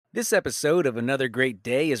This episode of Another Great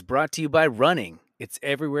Day is brought to you by Running. It's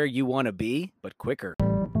everywhere you want to be, but quicker.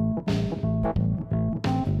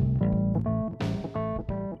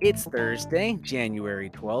 It's Thursday, January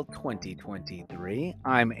 12th, 2023.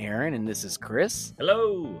 I'm Aaron, and this is Chris.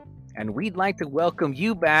 Hello. And we'd like to welcome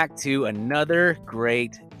you back to Another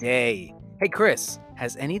Great Day. Hey, Chris,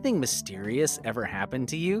 has anything mysterious ever happened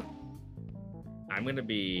to you? I'm going to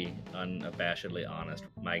be unabashedly honest.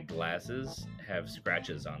 My glasses have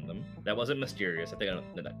scratches on them. That wasn't mysterious. I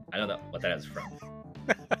know what that is from.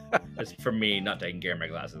 It's from me not taking care of my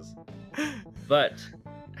glasses. But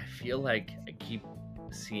I feel like I keep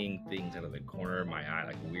seeing things out of the corner of my eye,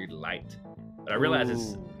 like weird light. But I realize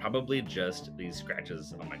it's probably just these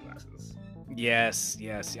scratches on my glasses. Yes.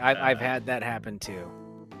 I've had that happen too.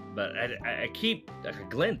 But I keep like a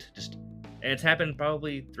glint, and it's happened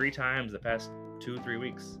probably 3 times the past 2-3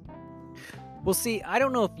 weeks. Well, see, I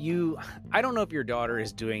don't know if your daughter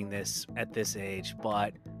is doing this at this age,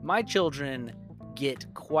 but my children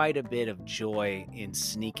get quite a bit of joy in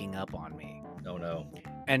sneaking up on me. Oh no.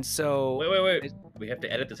 And so wait. We have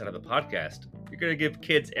to edit this out of the podcast. You're going to give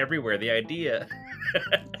kids everywhere the idea.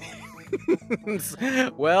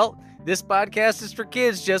 Well, this podcast is for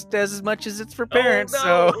kids just as much as it's for parents. Oh,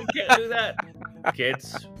 no, so we can't do that.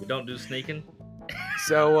 Kids, we don't do sneaking.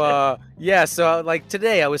 So like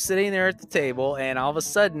today I was sitting there at the table and all of a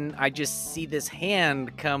sudden I just see this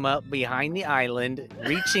hand come up behind the island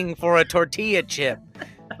reaching for a tortilla chip.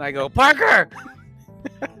 And I go, Parker,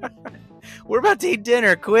 we're about to eat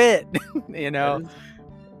dinner, quit.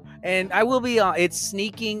 And I will be it's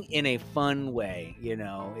sneaking in a fun way,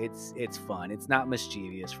 it's fun. It's not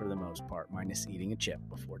mischievous for the most part, minus eating a chip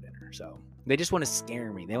before dinner. So they just want to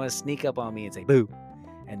scare me. They want to sneak up on me and say boo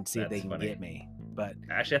and see if they can get me. But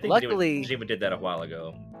actually, I think luckily, Geneva did that a while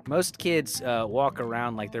ago. Most kids walk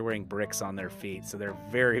around like they're wearing bricks on their feet, so they're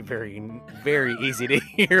very, very, very easy to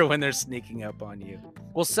hear when they're sneaking up on you.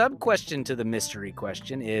 Well, sub-question to the mystery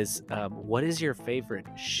question is, what is your favorite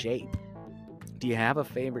shape? Do you have a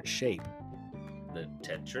favorite shape? The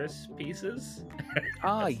Tetris pieces?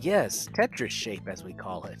 Yes, Tetris shape, as we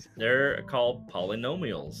call it. They're called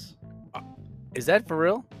polynomials. Is that for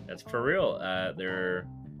real? That's for real.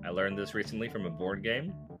 I learned this recently from a board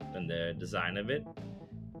game, and the design of it.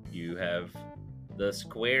 You have the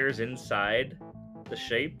squares inside the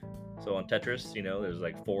shape. So on Tetris, there's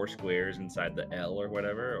like 4 squares inside the L or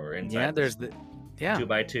whatever, or inside. Yeah, there's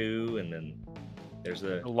 2x2, and then there's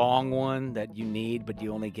the long one that you need, but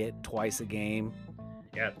you only get twice a game.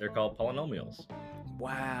 Yeah, they're called polynomials.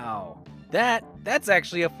 Wow, that's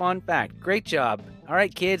actually a fun fact. Great job. All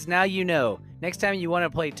right, kids, now you know. Next time you want to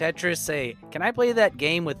play Tetris, say, can I play that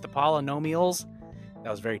game with the polynomials?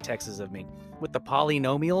 That was very Texas of me. With the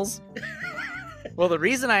polynomials? Well, the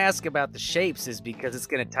reason I ask about the shapes is because it's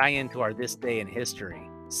going to tie into our This Day in History.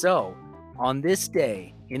 So, on this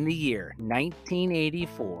day in the year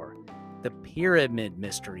 1984, the Pyramid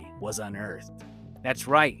Mystery was unearthed. That's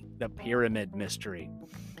right, the Pyramid Mystery.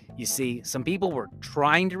 You see, some people were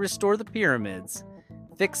trying to restore the pyramids,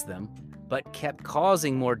 fix them, but kept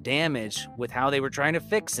causing more damage with how they were trying to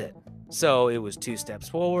fix it. So it was 2 steps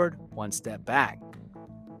forward, 1 step back.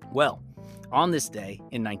 Well, on this day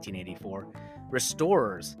in 1984,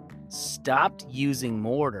 restorers stopped using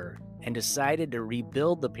mortar and decided to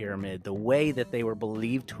rebuild the pyramid the way that they were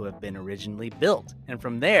believed to have been originally built. And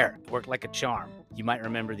from there, it worked like a charm. You might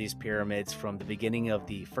remember these pyramids from the beginning of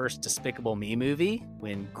the first Despicable Me movie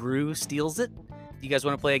when Gru steals it. You guys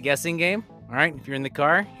want to play a guessing game? All right, if you're in the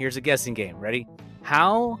car, here's a guessing game. Ready?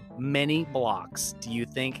 How many blocks do you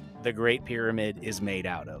think the Great Pyramid is made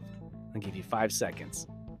out of? I'll give you 5 seconds.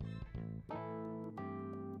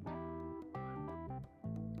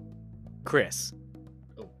 Chris,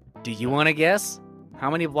 do you want to guess?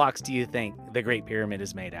 How many blocks do you think the Great Pyramid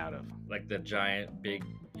is made out of? Like the giant, big,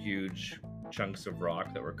 huge chunks of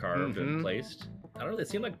rock that were carved and placed? I don't know. They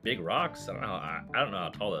seem like big rocks. I don't know how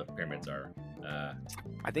tall the pyramids are.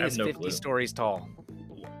 I think it's 50 stories tall.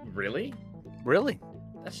 Really? Really?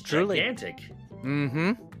 That's truly gigantic.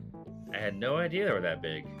 Mm-hmm. I had no idea they were that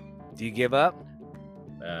big. Do you give up?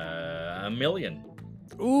 1 million.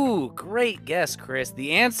 Ooh, great guess, Chris.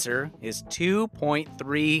 The answer is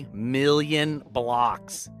 2.3 million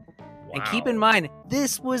blocks. Wow. And keep in mind,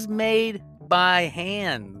 this was made by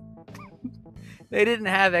hand. They didn't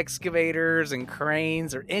have excavators and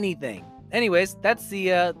cranes or anything. Anyways, that's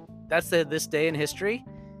the This Day in History.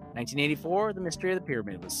 1984, the mystery of the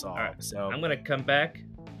pyramid was solved. All right, so I'm gonna come back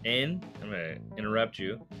in. I'm gonna interrupt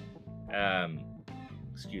you.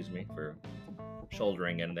 Excuse me for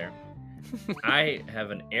shouldering in there. I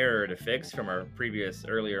have an error to fix from our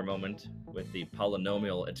earlier moment with the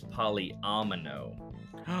polynomial, it's polyomino.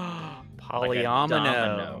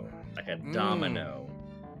 Polyomino. Like a domino.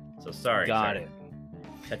 So sorry. Got it.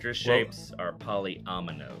 Tetris shapes are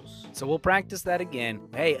polyominoes. So we'll practice that again.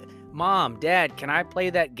 Hey, Mom, Dad, can I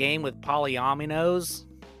play that game with polyominoes?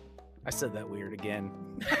 I said that weird again.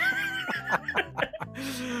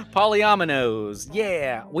 Polyominoes.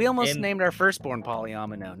 Yeah. We almost named our firstborn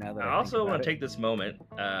Polyomino. Now that I also want to take this moment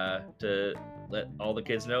to let all the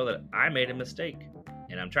kids know that I made a mistake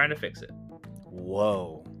and I'm trying to fix it.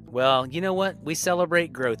 Whoa. Well, you know what? We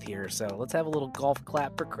celebrate growth here, so let's have a little golf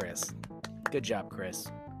clap for Chris. Good job,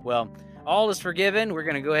 Chris. Well, all is forgiven. We're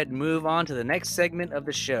going to go ahead and move on to the next segment of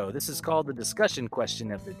the show. This is called the discussion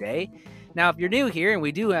question of the day. Now, if you're new here, and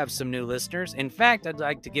we do have some new listeners, in fact, I'd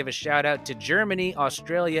like to give a shout out to Germany,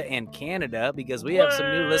 Australia, and Canada, because we have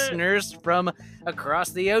some new listeners from across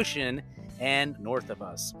the ocean and north of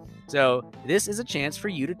us. So this is a chance for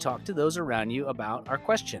you to talk to those around you about our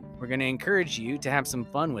question. We're going to encourage you to have some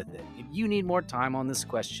fun with it. If you need more time on this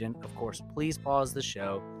question, of course, please pause the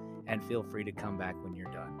show and feel free to come back when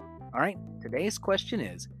you're done. All right, today's question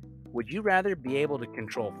is, would you rather be able to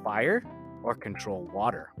control fire or control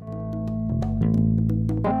water?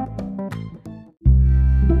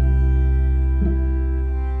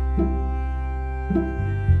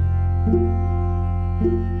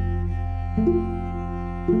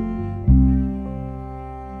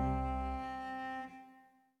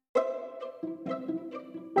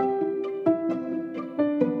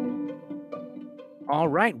 All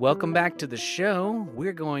right, welcome back to the show.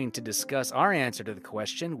 We're going to discuss our answer to the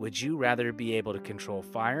question, would you rather be able to control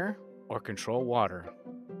fire or control water?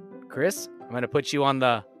 Chris, I'm going to put you on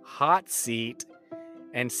the hot seat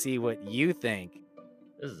and see what you think.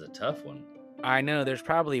 This is a tough one. I know, there's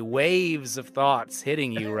probably waves of thoughts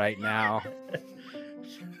hitting you right now.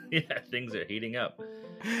 Yeah, things are heating up.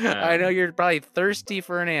 I know you're probably thirsty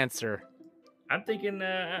for an answer. I'm thinking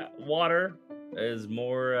water is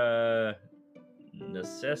more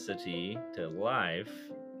necessity to life.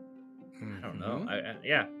 I don't know.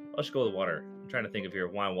 I'll just go with water. I'm trying to think of here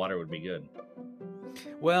why water would be good.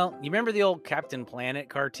 Well, you remember the old Captain Planet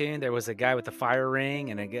cartoon? There was a guy with a fire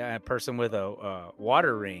ring and a person with a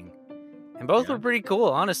water ring. And both were pretty cool,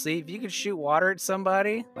 honestly. If you could shoot water at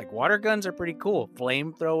somebody, like water guns are pretty cool.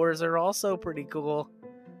 Flamethrowers are also pretty cool.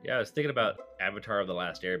 Yeah, I was thinking about Avatar of the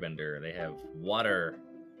Last Airbender. They have water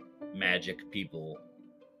magic people.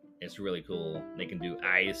 It's really cool. They can do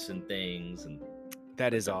ice and things, and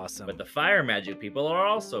that is awesome. But the fire magic people are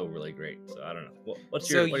also really great. So I don't know.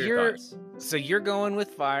 What are your thoughts? So you're going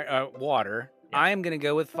with water. Yeah. I am going to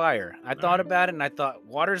go with fire. I thought about it, and I thought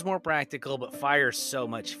water's more practical, but fire's so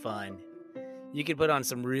much fun. You could put on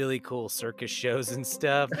some really cool circus shows and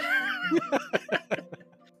stuff.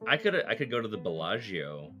 I could go to the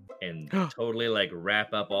Bellagio and totally like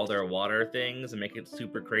wrap up all their water things and make it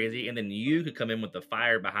super crazy, and then you could come in with the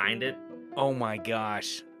fire behind it. Oh my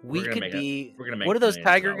gosh. We're gonna make what are those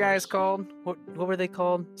tiger guys called? What were they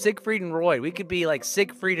called? Siegfried and Roy. We could be like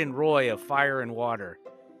Siegfried and Roy of fire and water,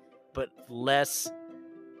 but less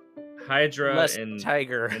Hydra and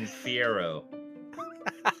tiger and Fiero.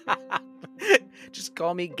 Just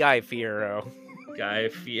call me Guy Fiero. Guy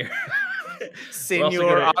Fiero.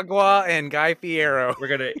 Senor Agua and Guy Fiero. We're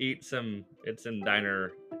gonna eat some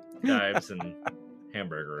diner dives and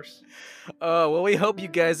hamburgers. Oh, well, we hope you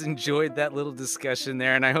guys enjoyed that little discussion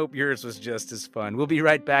there, and I hope yours was just as fun. We'll be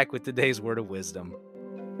right back with today's word of wisdom.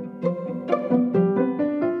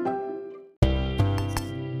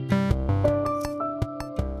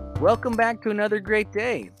 Welcome back to another great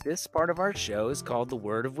day. This part of our show is called the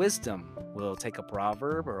Word of Wisdom. We'll take a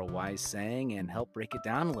proverb or a wise saying and help break it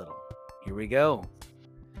down a little. Here we go.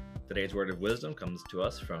 Today's word of wisdom comes to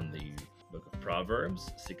us from the book of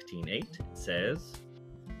Proverbs 16:8. It says,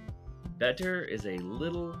 "Better is a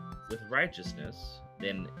little with righteousness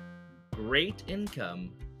than great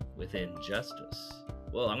income with injustice."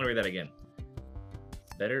 Well, I'm going to read that again.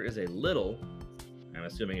 Better is a little, I'm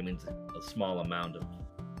assuming it means a small amount of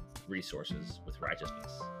resources with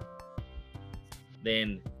righteousness,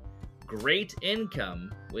 than great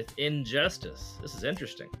income with injustice. This is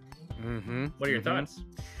interesting. What are your thoughts?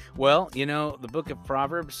 Well, you know, the book of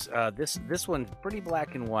Proverbs, this one's pretty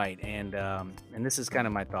black and white, and this is kind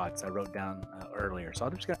of my thoughts I wrote down earlier. So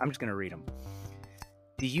I'm just gonna read them.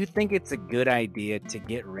 Do you think it's a good idea to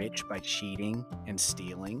get rich by cheating and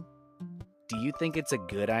stealing? Do you think it's a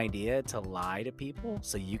good idea to lie to people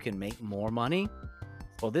so you can make more money?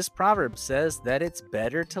 Well, this proverb says that it's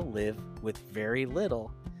better to live with very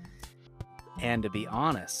little and to be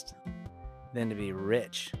honest than to be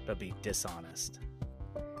rich but be dishonest.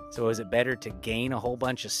 So is it better to gain a whole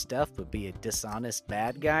bunch of stuff but be a dishonest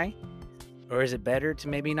bad guy? Or is it better to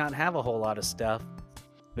maybe not have a whole lot of stuff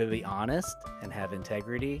but be honest and have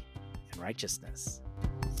integrity and righteousness?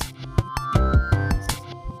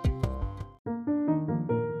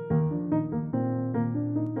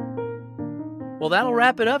 Well, that'll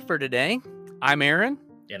wrap it up for today. I'm Aaron.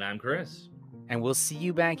 And I'm Chris. And we'll see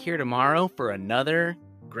you back here tomorrow for another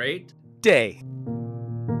great day.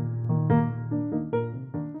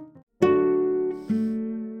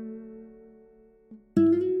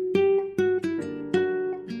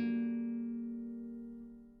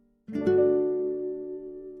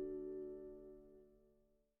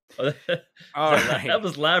 All right. That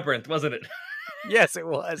was Labyrinth, wasn't it? Yes, it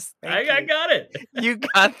was. I got it. You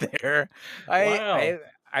got there. Wow.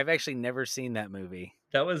 I've actually never seen that movie.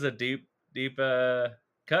 That was a deep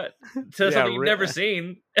cut to something you've never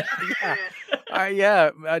seen.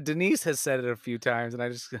 Denise has said it a few times, and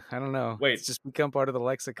I don't know. Wait, it's just become part of the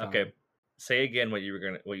lexicon. Okay, say again what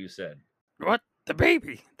you said. What? The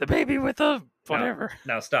baby with a whatever.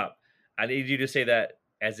 Now stop. I need you to say that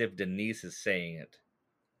as if Denise is saying it.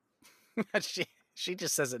 She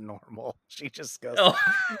just says it normal. She just goes, oh.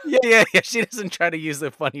 yeah. She doesn't try to use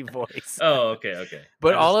the funny voice. Oh, okay.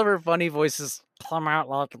 But all of her funny voices come out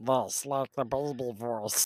like this, like the baby voice.